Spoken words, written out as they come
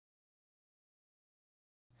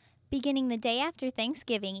Beginning the day after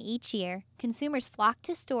Thanksgiving each year, consumers flock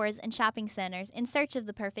to stores and shopping centers in search of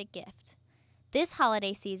the perfect gift. This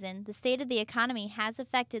holiday season, the state of the economy has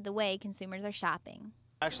affected the way consumers are shopping.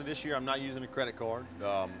 Actually, this year I'm not using a credit card.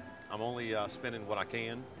 I'm only spending what I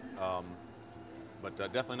can, but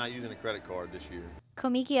definitely not using a credit card this year.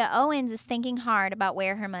 Komikia Owens is thinking hard about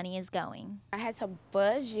where her money is going. I had to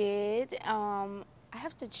budget. I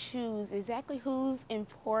have to choose exactly who's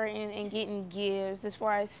important and getting gifts as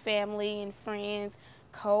far as family and friends,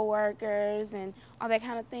 co-workers, and all that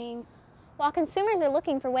kind of thing. While consumers are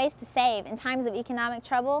looking for ways to save in times of economic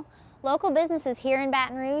trouble, local businesses here in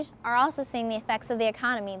Baton Rouge are also seeing the effects of the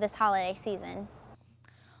economy this holiday season.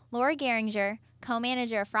 Laura Geringer,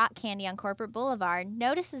 co-manager of Frock Candy on Corporate Boulevard,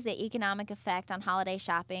 notices the economic effect on holiday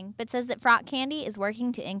shopping, but says that Frock Candy is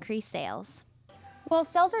working to increase sales. Well,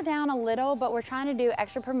 sales are down a little, but we're trying to do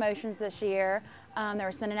extra promotions this year. They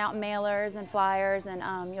were sending out mailers and flyers,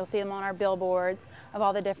 and you'll see them on our billboards of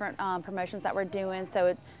all the different promotions that we're doing,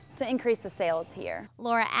 so to increase the sales here.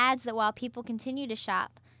 Laura adds that while people continue to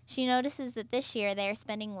shop, she notices that this year they are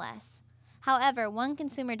spending less. However, one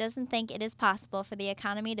consumer doesn't think it is possible for the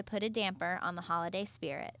economy to put a damper on the holiday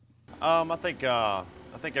spirit. I think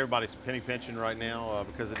everybody's penny pinching right now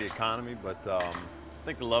because of the economy, but I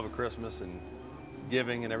think the love of Christmas and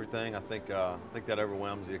giving and everything, I think that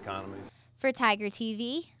overwhelms the economy. For Tiger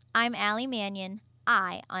TV, I'm Allie Manion,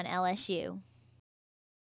 Eye on LSU.